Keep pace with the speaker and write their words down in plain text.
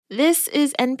This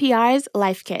is NPR's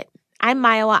Life Kit. I'm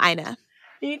Mayowa Aina.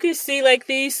 You can see like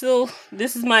these little,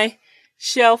 this is my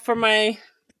shelf for my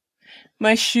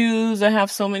shoes. I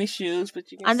have so many shoes. But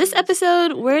you can On this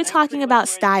episode, we're talking about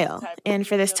style. And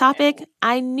for this topic,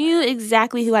 I knew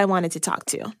exactly who I wanted to talk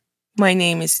to. My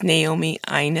name is Naomi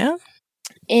Aina.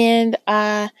 And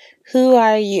who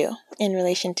are you in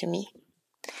relation to me?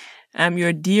 I'm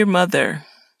your dear mother.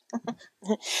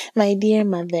 My dear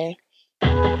mother.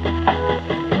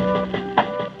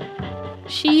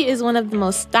 She is one of the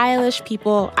most stylish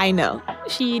people I know.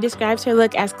 She describes her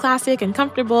look as classic and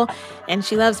comfortable, and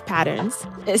she loves patterns,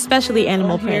 especially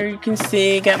animal print. Here you can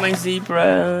see, got my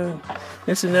zebra.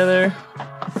 There's another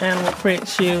animal print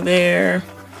shoe there.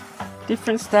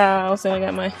 Different styles, and I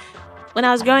got my... When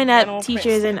I was growing up,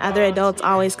 teachers and other adults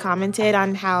always commented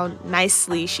on how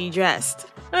nicely she dressed.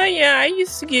 Oh yeah, I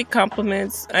used to get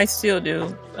compliments. I still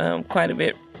do, quite a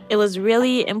bit. It was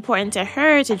really important to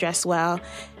her to dress well.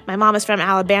 My mom is from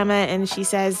Alabama, and she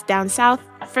says down south,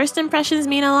 first impressions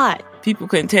mean a lot. People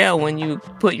can tell when you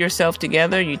put yourself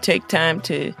together, you take time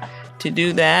to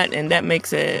do that, and that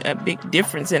makes a big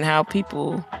difference in how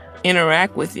people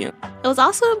interact with you. It was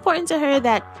also important to her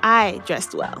that I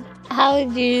dressed well. How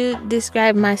would you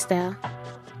describe my style?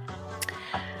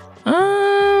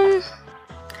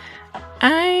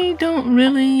 I don't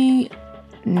really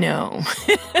know.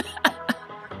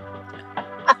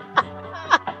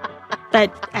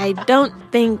 But I don't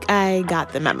think I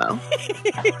got the memo.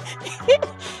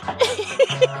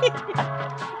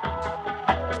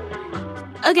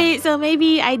 Okay, so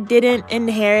maybe I didn't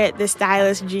inherit the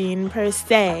stylist gene per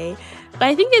se, but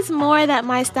I think it's more that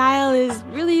my style is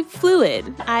really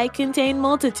fluid. I contain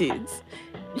multitudes.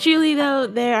 Truly, though,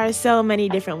 there are so many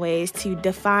different ways to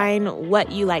define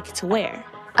what you like to wear.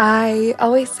 I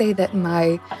always say that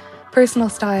my personal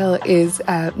style is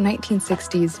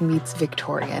 1960s meets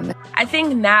Victorian. I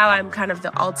think now I'm kind of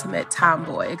the ultimate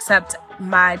tomboy, except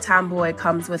my tomboy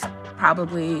comes with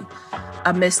probably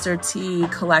a Mr. T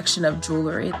collection of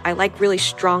jewelry. I like really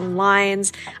strong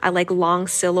lines. I like long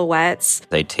silhouettes.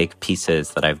 I take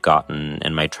pieces that I've gotten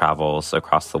in my travels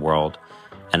across the world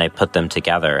and I put them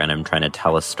together and I'm trying to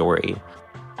tell a story.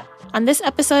 On this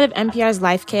episode of NPR's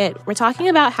Life Kit, we're talking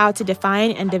about how to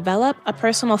define and develop a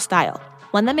personal style,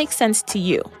 one that makes sense to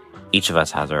you. Each of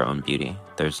us has our own beauty.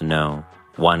 There's no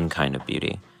one kind of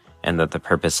beauty. And that the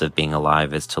purpose of being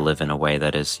alive is to live in a way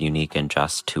that is unique and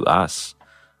just to us,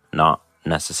 not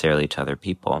necessarily to other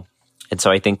people. And so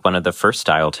I think one of the first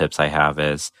style tips I have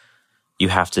is you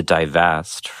have to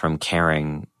divest from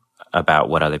caring about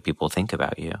what other people think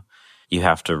about you. You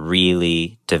have to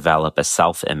really develop a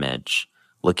self-image,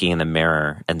 looking in the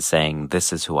mirror and saying,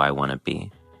 this is who I want to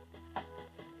be.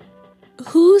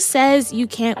 Who says you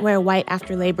can't wear white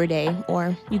after Labor Day,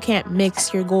 or you can't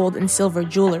mix your gold and silver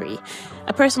jewelry?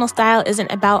 A personal style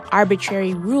isn't about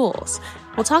arbitrary rules.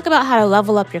 We'll talk about how to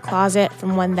level up your closet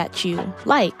from one that you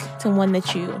like to one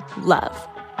that you love.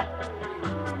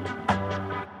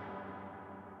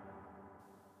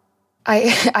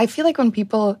 I feel like when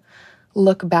people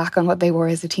look back on what they wore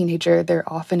as a teenager, they're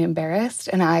often embarrassed,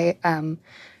 and I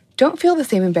don't feel the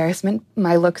same embarrassment.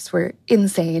 My looks were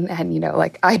insane,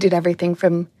 and, I did everything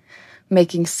from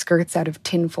making skirts out of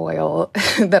tinfoil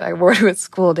that I wore to a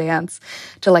school dance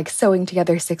to, sewing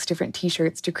together 6 different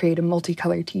T-shirts to create a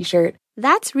multicolored T-shirt.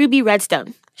 That's Ruby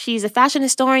Redstone. She's a fashion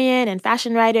historian and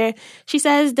fashion writer. She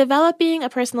says developing a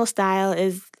personal style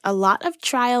is a lot of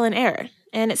trial and error,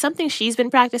 and it's something she's been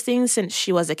practicing since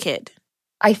she was a kid.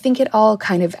 I think it all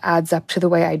kind of adds up to the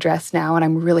way I dress now, and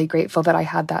I'm really grateful that I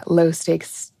had that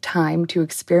low-stakes time to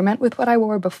experiment with what I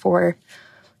wore before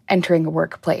entering a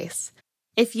workplace.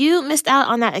 If you missed out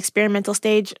on that experimental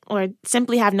stage or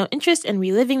simply have no interest in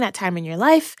reliving that time in your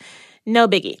life, no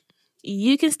biggie.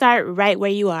 You can start right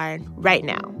where you are right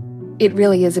now. It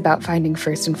really is about finding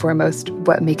first and foremost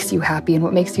what makes you happy and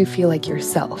what makes you feel like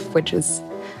yourself, which is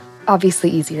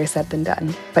obviously easier said than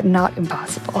done, but not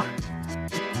impossible.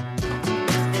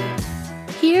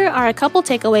 Here are a couple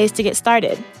takeaways to get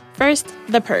started. First,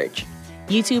 the purge.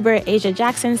 YouTuber Asia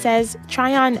Jackson says,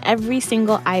 try on every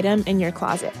single item in your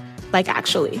closet.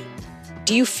 Actually.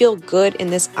 Do you feel good in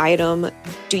this item?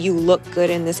 Do you look good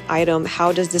in this item?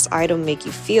 How does this item make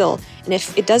you feel? And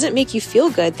if it doesn't make you feel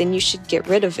good, then you should get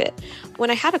rid of it.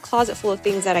 When I had a closet full of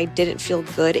things that I didn't feel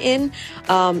good in,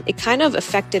 it kind of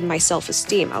affected my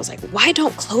self-esteem. I was like, why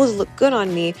don't clothes look good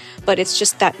on me? But it's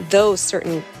just that those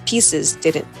certain pieces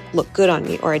didn't look good on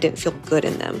me, or I didn't feel good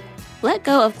in them. Let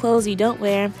go of clothes you don't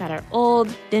wear that are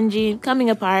old, dingy, coming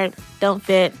apart, don't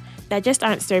fit, that just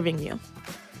aren't serving you.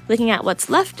 Looking at what's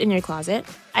left in your closet,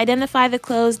 identify the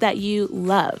clothes that you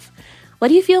love. What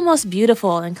do you feel most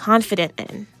beautiful and confident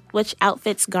in? Which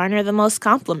outfits garner the most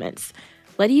compliments?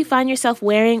 What do you find yourself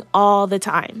wearing all the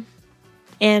time?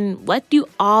 And what do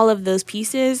all of those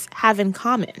pieces have in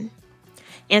common?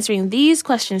 Answering these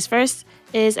questions first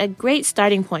is a great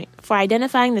starting point for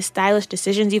identifying the stylish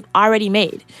decisions you've already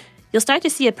made. You'll start to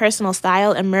see a personal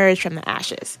style emerge from the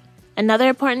ashes. Another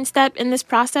important step in this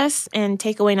process, and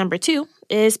takeaway number 2,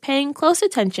 is paying close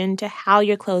attention to how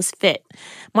your clothes fit.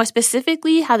 More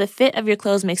specifically, how the fit of your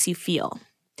clothes makes you feel.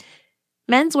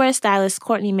 Menswear stylist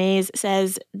Courtney Mays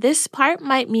says this part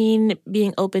might mean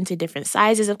being open to different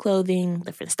sizes of clothing,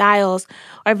 different styles,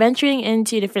 or venturing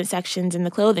into different sections in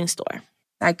the clothing store.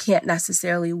 I can't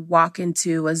necessarily walk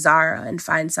into a Zara and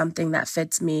find something that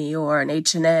fits me, or an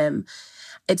H&M.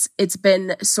 It's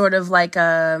been sort of like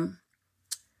a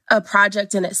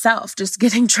project in itself, just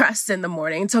getting dressed in the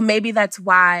morning. So maybe that's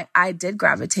why I did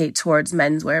gravitate towards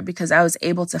menswear, because I was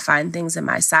able to find things in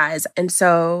my size. And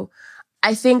so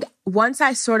I think once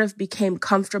I sort of became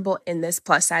comfortable in this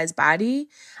plus size body,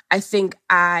 I think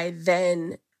I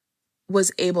then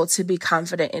was able to be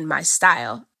confident in my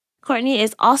style. Courtney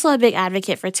is also a big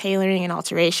advocate for tailoring and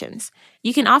alterations.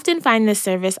 You can often find this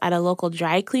service at a local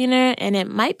dry cleaner, and it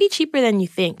might be cheaper than you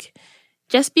think.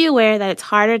 Just be aware that it's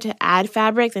harder to add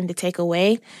fabric than to take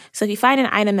away, so if you find an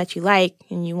item that you like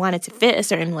and you want it to fit a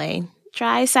certain way,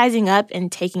 try sizing up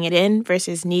and taking it in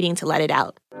versus needing to let it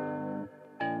out.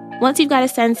 Once you've got a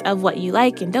sense of what you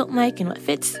like and don't like and what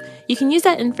fits, you can use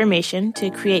that information to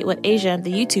create what Asia,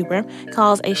 the YouTuber,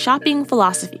 calls a shopping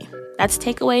philosophy. That's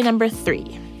takeaway number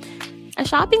 3. A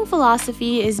shopping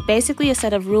philosophy is basically a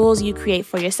set of rules you create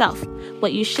for yourself,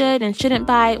 what you should and shouldn't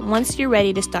buy once you're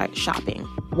ready to start shopping.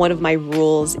 One of my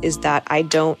rules is that I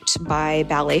don't buy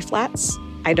ballet flats.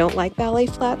 I don't like ballet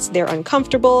flats. They're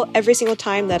uncomfortable. Every single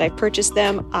time that I purchased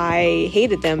them, I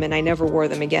hated them and I never wore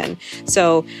them again.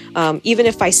 So even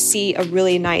if I see a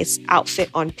really nice outfit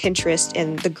on Pinterest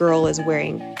and the girl is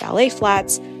wearing ballet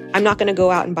flats, I'm not going to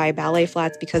go out and buy ballet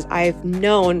flats because I've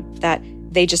known that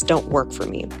they just don't work for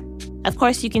me. Of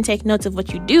course, you can take notes of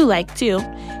what you do like, too.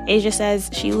 Asia says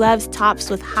she loves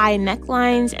tops with high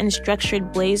necklines and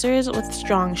structured blazers with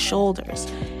strong shoulders.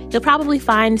 You'll probably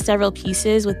find several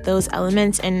pieces with those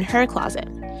elements in her closet.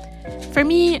 For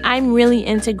me, I'm really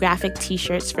into graphic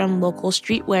t-shirts from local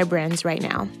streetwear brands right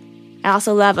now. I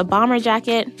also love a bomber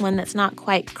jacket, one that's not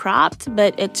quite cropped,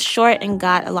 but it's short and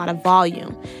got a lot of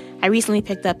volume. I recently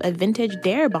picked up a vintage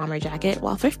Dare bomber jacket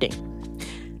while thrifting.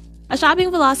 A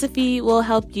shopping philosophy will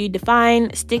help you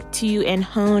define, stick to, and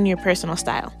hone your personal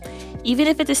style, even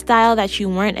if it's a style that you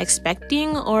weren't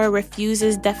expecting or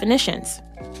refuses definitions.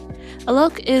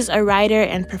 Alok is a writer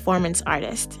and performance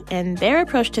artist, and their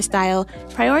approach to style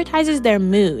prioritizes their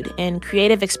mood and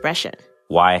creative expression.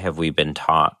 Why have we been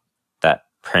taught that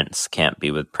Prince can't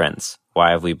be with Prince?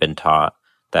 Why have we been taught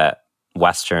that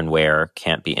Western wear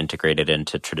can't be integrated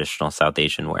into traditional South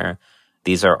Asian wear?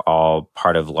 These are all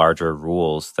part of larger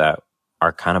rules that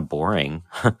are kind of boring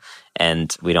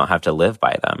and we don't have to live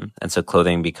by them. And so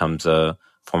clothing becomes a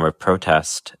form of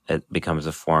protest. It becomes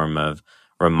a form of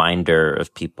reminder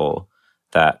of people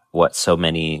that what so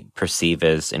many perceive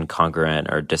as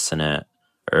incongruent or dissonant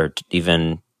or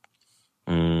even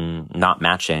not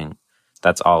matching,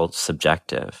 that's all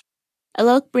subjective.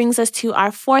 Alok brings us to our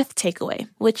 4th takeaway,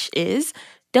 which is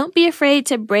don't be afraid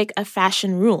to break a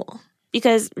fashion rule.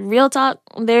 Because real talk,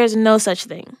 there's no such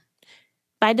thing.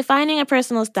 By defining a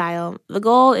personal style, the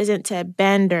goal isn't to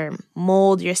bend or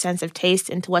mold your sense of taste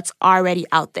into what's already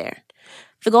out there.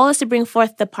 The goal is to bring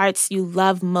forth the parts you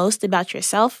love most about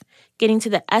yourself, getting to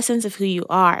the essence of who you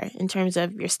are in terms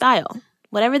of your style,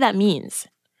 whatever that means.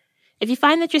 If you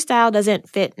find that your style doesn't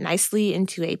fit nicely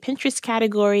into a Pinterest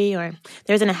category or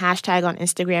there isn't a hashtag on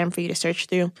Instagram for you to search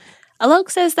through, Alok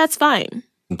says that's fine.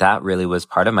 That really was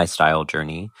part of my style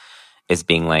journey. Is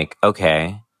being like,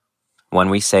 okay, when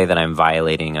we say that I'm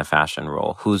violating a fashion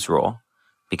rule, whose rule?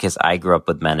 Because I grew up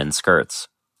with men in skirts.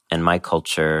 In my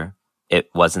culture, it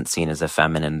wasn't seen as a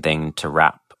feminine thing to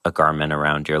wrap a garment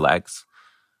around your legs.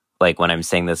 Like when I'm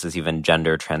saying this is even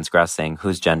gender transgressing,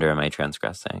 whose gender am I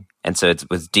transgressing? And so it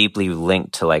was deeply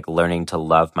linked to like learning to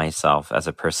love myself as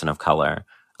a person of color,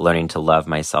 learning to love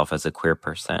myself as a queer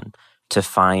person, to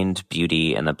find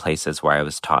beauty in the places where I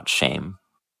was taught shame.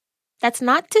 That's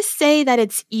not to say that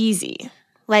it's easy.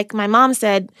 Like my mom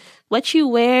said, what you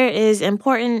wear is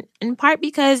important in part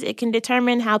because it can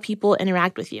determine how people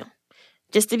interact with you.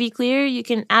 Just to be clear, you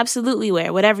can absolutely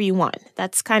wear whatever you want.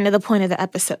 That's kind of the point of the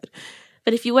episode.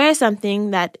 But if you wear something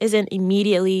that isn't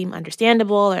immediately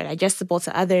understandable or digestible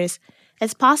to others,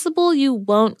 it's possible you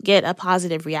won't get a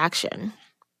positive reaction.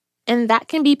 And that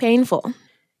can be painful.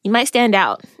 You might stand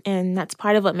out, and that's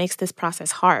part of what makes this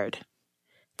process hard.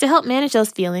 To help manage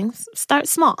those feelings, start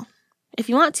small. If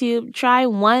you want to, try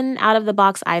one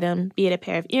out-of-the-box item, be it a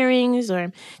pair of earrings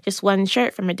or just one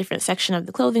shirt from a different section of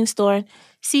the clothing store.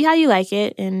 See how you like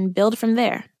it and build from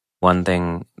there. One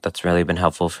thing that's really been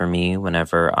helpful for me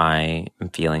whenever I am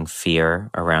feeling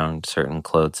fear around certain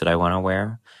clothes that I want to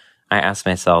wear, I ask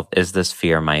myself, is this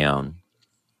fear my own?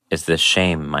 Is this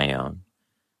shame my own?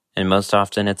 And most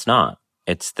often it's not.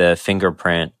 It's the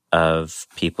fingerprint of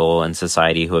people in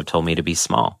society who have told me to be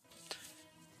small.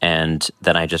 And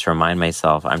then I just remind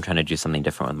myself I'm trying to do something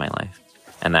different with my life.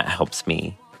 And that helps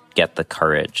me get the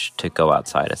courage to go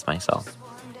outside as myself.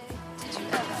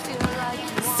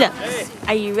 So,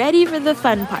 are you ready for the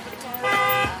fun part?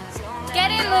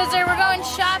 Get in, loser. We're going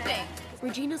shopping.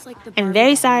 Regina's like the I'm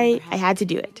very sorry I had to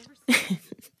do it.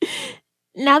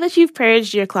 Now that you've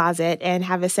purged your closet and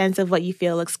have a sense of what you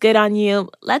feel looks good on you,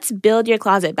 let's build your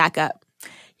closet back up.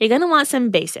 You're going to want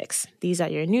some basics. These are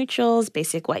your neutrals,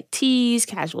 basic white tees,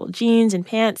 casual jeans, and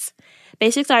pants.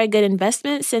 Basics are a good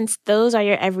investment since those are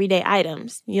your everyday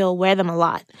items. You'll wear them a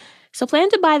lot. So plan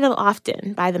to buy them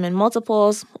often, buy them in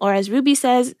multiples, or as Ruby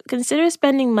says, consider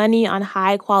spending money on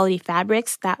high-quality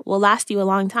fabrics that will last you a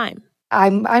long time.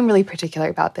 I'm really particular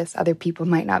about this. Other people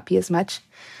might not be as much.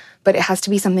 But it has to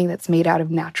be something that's made out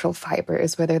of natural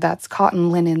fibers, whether that's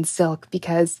cotton, linen, silk,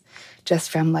 because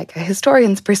just from like a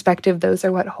historian's perspective, those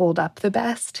are what hold up the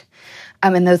best.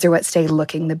 And those are what stay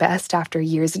looking the best after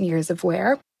years and years of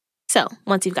wear. So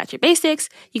once you've got your basics,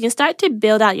 you can start to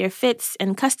build out your fits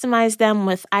and customize them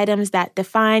with items that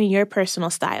define your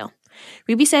personal style.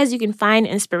 Ruby says you can find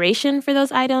inspiration for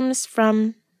those items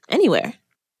from anywhere.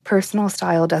 Personal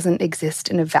style doesn't exist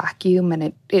in a vacuum,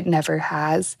 and it never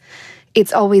has.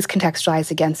 It's always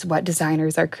contextualized against what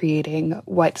designers are creating,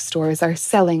 what stores are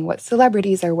selling, what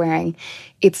celebrities are wearing.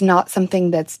 It's not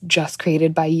something that's just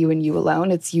created by you and you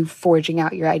alone. It's you forging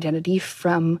out your identity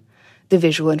from the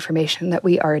visual information that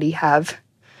we already have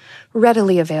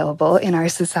readily available in our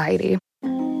society.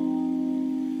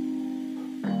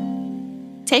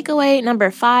 Takeaway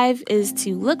number 5 is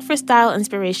to look for style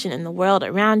inspiration in the world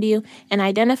around you and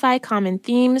identify common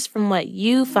themes from what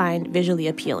you find visually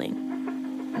appealing.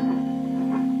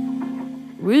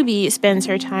 Ruby spends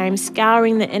her time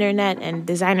scouring the internet and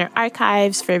designer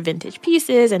archives for vintage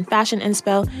pieces and fashion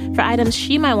inspo for items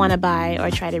she might want to buy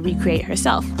or try to recreate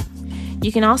herself.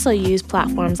 You can also use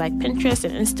platforms like Pinterest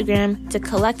and Instagram to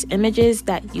collect images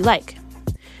that you like.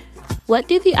 What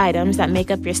do the items that make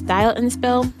up your style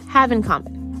inspo have in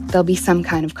common? There'll be some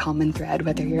kind of common thread,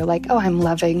 whether you're like, oh, I'm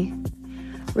loving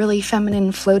really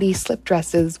feminine floaty slip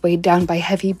dresses weighed down by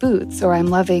heavy boots, or I'm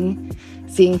loving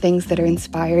seeing things that are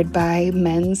inspired by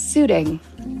men's suiting.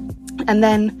 And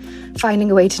then finding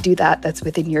a way to do that that's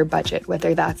within your budget,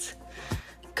 whether that's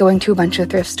going to a bunch of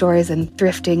thrift stores and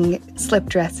thrifting slip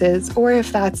dresses, or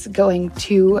if that's going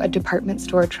to a department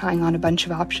store, trying on a bunch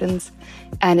of options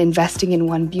and investing in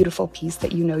one beautiful piece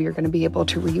that you know you're going to be able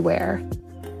to rewear.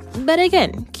 But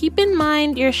again, keep in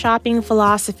mind your shopping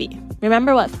philosophy.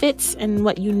 Remember what fits and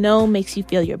what you know makes you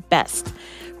feel your best.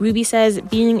 Ruby says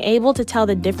being able to tell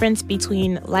the difference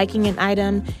between liking an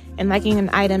item and liking an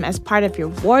item as part of your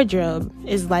wardrobe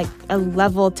is like a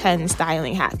level 10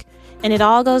 styling hack. And it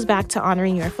all goes back to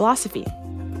honoring your philosophy.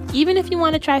 Even if you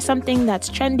want to try something that's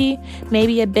trendy,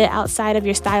 maybe a bit outside of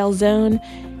your style zone,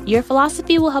 your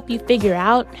philosophy will help you figure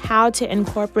out how to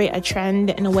incorporate a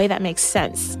trend in a way that makes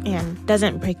sense and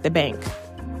doesn't break the bank.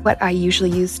 What I usually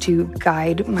use to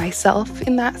guide myself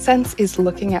in that sense is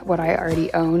looking at what I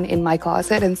already own in my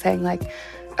closet and saying like,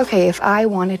 okay, if I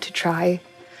wanted to try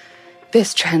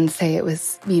this trend, say it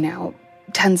was,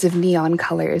 tons of neon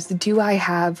colors, do I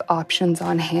have options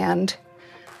on hand?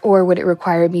 Or would it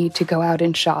require me to go out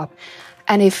and shop?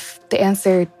 And if the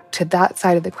answer to that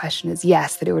side of the question is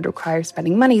yes, that it would require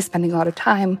spending money, spending a lot of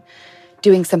time,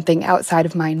 doing something outside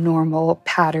of my normal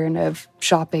pattern of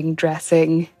shopping,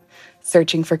 dressing,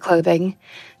 searching for clothing,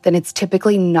 then it's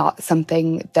typically not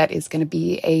something that is going to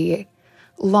be a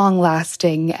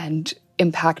long-lasting and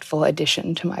impactful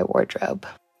addition to my wardrobe.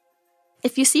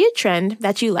 If you see a trend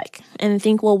that you like and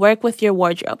think will work with your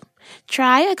wardrobe,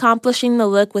 try accomplishing the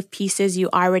look with pieces you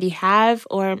already have,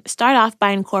 or start off by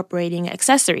incorporating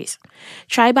accessories.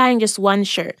 Try buying just one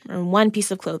shirt or one piece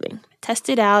of clothing. Test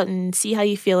it out and see how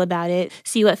you feel about it,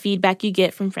 see what feedback you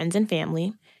get from friends and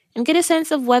family, and get a sense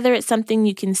of whether it's something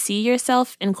you can see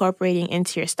yourself incorporating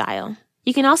into your style.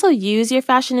 You can also use your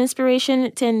fashion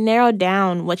inspiration to narrow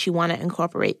down what you want to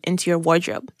incorporate into your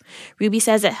wardrobe. Ruby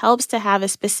says it helps to have a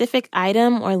specific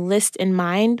item or list in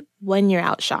mind when you're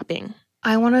out shopping.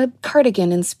 I want a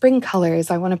cardigan in spring colors.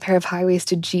 I want a pair of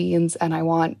high-waisted jeans, and I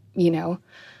want,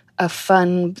 a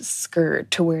fun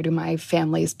skirt to wear to my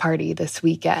family's party this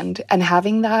weekend. And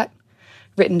having that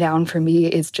written down for me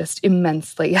is just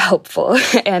immensely helpful,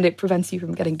 and it prevents you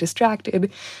from getting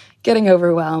distracted, getting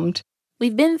overwhelmed.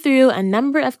 We've been through a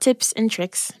number of tips and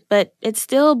tricks, but it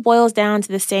still boils down to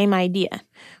the same idea.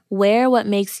 Wear what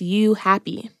makes you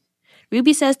happy.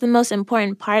 Ruby says the most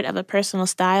important part of a personal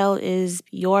style is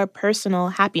your personal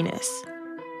happiness.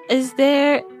 Is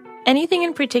there anything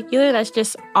in particular that's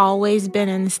just always been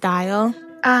in style?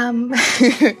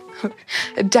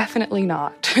 Definitely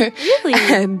not. Really?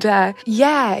 And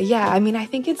yeah. I mean, I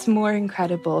think it's more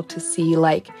incredible to see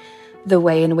the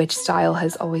way in which style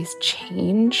has always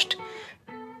changed.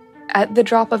 At the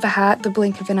drop of a hat, the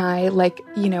blink of an eye,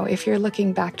 if you're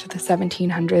looking back to the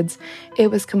 1700s, it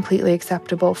was completely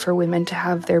acceptable for women to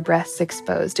have their breasts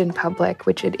exposed in public,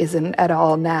 which it isn't at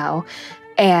all now.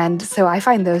 And so I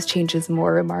find those changes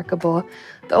more remarkable.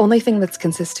 The only thing that's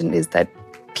consistent is that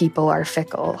people are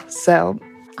fickle. So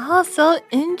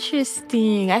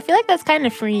interesting. I feel like that's kind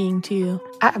of freeing too.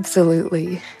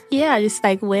 Absolutely. Yeah, just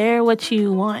wear what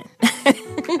you want.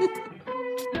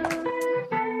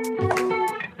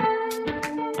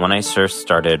 When I first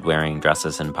started wearing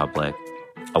dresses in public,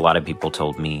 a lot of people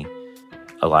told me,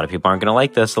 a lot of people aren't going to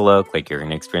like this look, you're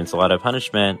going to experience a lot of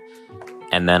punishment.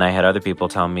 And then I had other people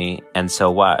tell me, and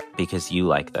so what? Because you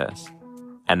like this.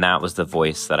 And that was the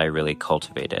voice that I really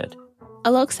cultivated.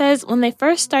 Alok says when they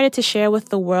first started to share with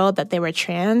the world that they were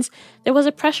trans, there was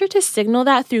a pressure to signal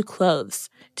that through clothes,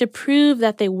 to prove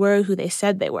that they were who they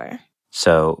said they were.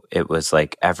 So it was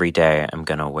every day I'm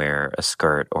going to wear a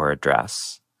skirt or a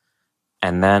dress.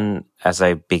 And then as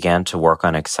I began to work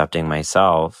on accepting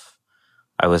myself,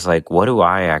 I was what do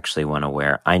I actually want to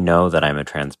wear? I know that I'm a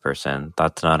trans person.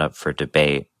 That's not up for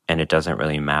debate. And it doesn't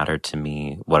really matter to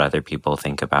me what other people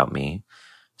think about me.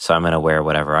 So I'm going to wear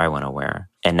whatever I want to wear.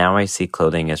 And now I see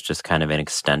clothing as just kind of an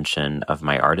extension of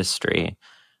my artistry.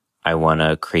 I want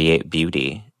to create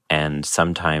beauty. And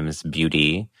sometimes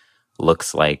beauty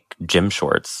looks like gym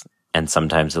shorts. And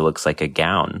sometimes it looks like a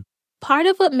gown. Part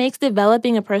of what makes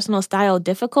developing a personal style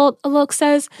difficult, Alok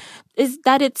says, is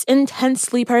that it's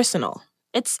intensely personal.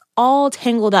 It's all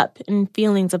tangled up in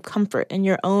feelings of comfort in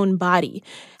your own body,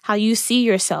 how you see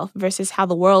yourself versus how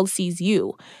the world sees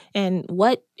you, and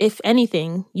what, if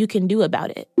anything, you can do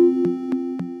about it.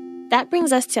 That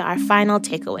brings us to our final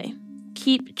takeaway.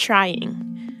 Keep trying.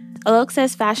 Alok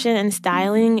says fashion and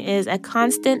styling is a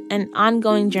constant and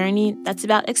ongoing journey that's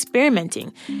about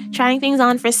experimenting, trying things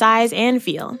on for size and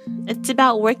feel. It's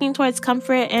about working towards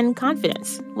comfort and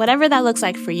confidence, whatever that looks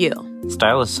like for you.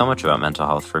 Style is so much about mental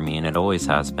health for me, and it always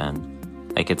has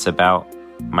been. It's about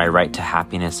my right to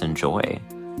happiness and joy.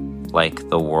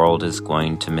 The world is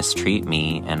going to mistreat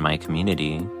me and my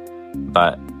community,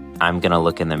 but I'm going to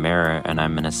look in the mirror and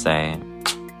I'm going to say,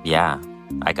 yeah,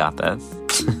 I got this.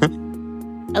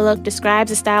 Alok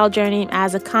describes a style journey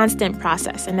as a constant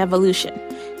process and evolution,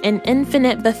 an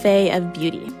infinite buffet of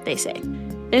beauty, they say.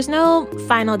 There's no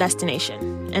final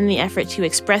destination in the effort to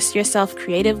express yourself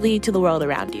creatively to the world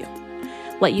around you.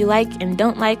 What you like and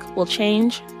don't like will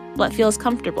change. What feels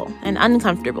comfortable and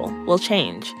uncomfortable will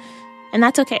change. And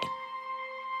that's okay.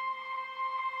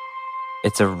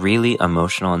 It's a really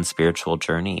emotional and spiritual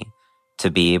journey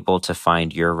to be able to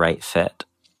find your right fit.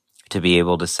 To be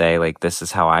able to say, this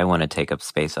is how I want to take up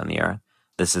space on the earth.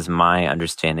 This is my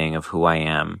understanding of who I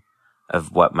am,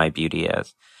 of what my beauty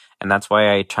is. And that's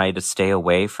why I try to stay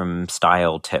away from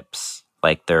style tips,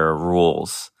 there are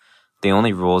rules. The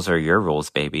only rules are your rules,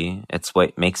 baby. It's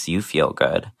what makes you feel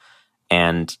good.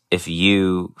 And if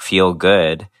you feel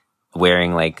good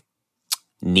wearing,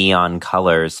 neon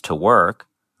colors to work,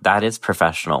 that is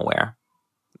professional wear.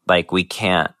 We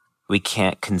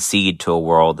can't concede to a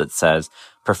world that says,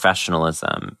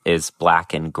 professionalism is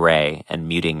black and gray and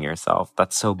muting yourself.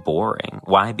 That's so boring.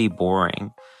 Why be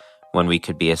boring when we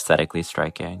could be aesthetically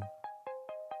striking?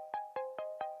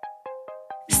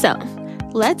 So,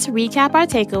 let's recap our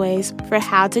takeaways for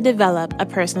how to develop a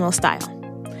personal style.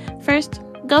 First,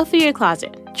 go through your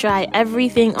closet. Try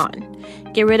everything on.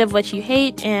 Get rid of what you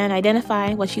hate and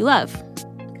identify what you love.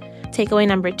 Takeaway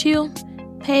number 2,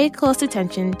 pay close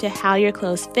attention to how your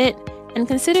clothes fit and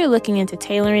consider looking into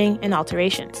tailoring and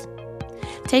alterations.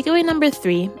 Takeaway number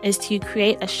 3 is to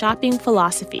create a shopping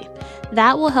philosophy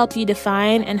that will help you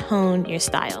define and hone your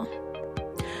style.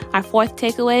 Our 4th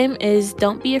takeaway is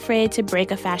don't be afraid to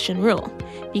break a fashion rule,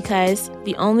 because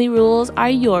the only rules are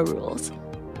your rules.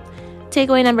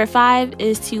 Takeaway number 5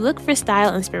 is to look for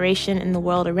style inspiration in the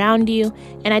world around you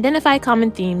and identify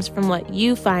common themes from what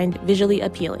you find visually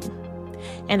appealing.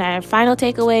 And our final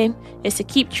takeaway is to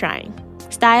keep trying.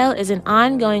 Style is an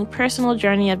ongoing personal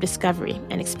journey of discovery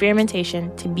and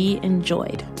experimentation to be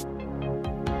enjoyed.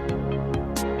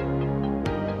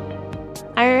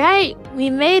 All right, we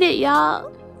made it, y'all.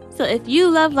 So if you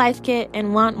love Life Kit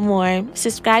and want more,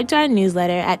 subscribe to our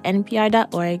newsletter at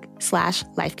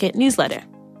npr.org/lifekitnewsletter.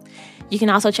 You can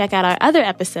also check out our other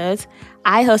episodes.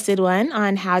 I hosted one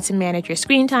on how to manage your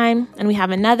screen time, and we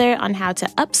have another on how to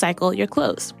upcycle your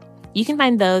clothes. You can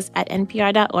find those at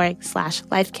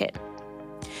npr.org/lifekit.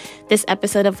 This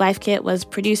episode of Life Kit was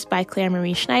produced by Claire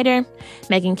Marie Schneider.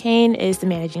 Megan Kane is the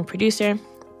managing producer.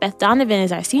 Beth Donovan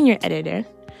is our senior editor.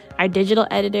 Our digital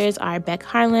editors are Beck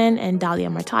Harlan and Dahlia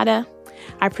Martada.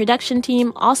 Our production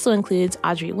team also includes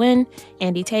Audrey Nguyen,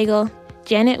 Andy Tagle,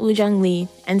 Janet Woo-Jung Lee,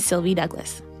 and Sylvie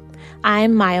Douglas.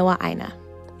 I'm Mayowa Aina.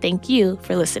 Thank you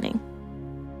for listening.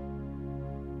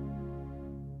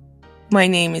 My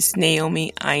name is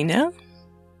Naomi Aina.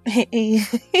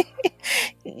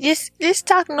 Just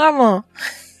talk normal.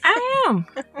 I am.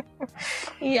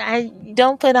 Yeah,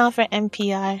 don't put on for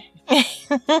NPR.